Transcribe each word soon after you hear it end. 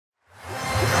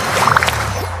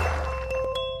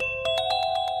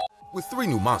With 3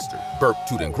 new monsters, BURP,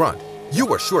 TOOT, and GRUNT, you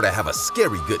are sure to have a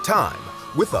scary good time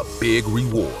with a big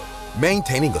reward,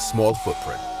 maintaining a small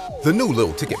footprint. The new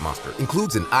Lil Ticket Monster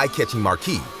includes an eye-catching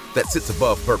marquee that sits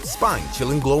above BURP's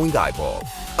spine-chilling glowing eyeball.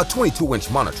 A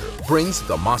 22-inch monitor brings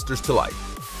the monsters to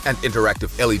life, and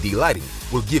interactive LED lighting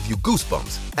will give you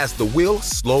goosebumps as the wheel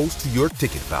slows to your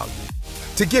ticket value.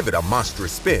 To give it a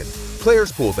monstrous spin,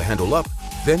 players pull the handle up,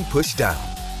 then push down.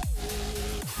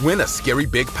 Win a scary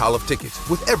big pile of tickets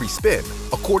with every spin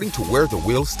according to where the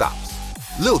wheel stops.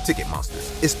 Lil Ticket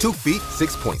Monsters is 2 feet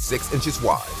 6.6 inches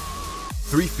wide,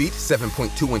 3 feet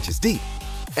 7.2 inches deep,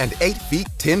 and 8 feet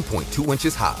 10.2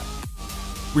 inches high.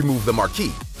 Remove the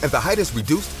marquee and the height is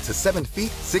reduced to 7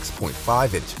 feet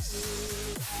 6.5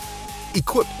 inches.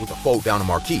 Equipped with a fold-down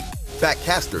marquee, back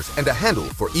casters, and a handle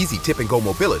for easy tip-and-go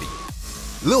mobility,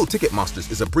 Lil Ticket Monsters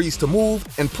is a breeze to move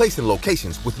and place in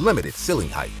locations with limited ceiling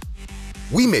height.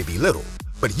 We may be little,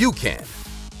 but you can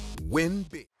win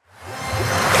big.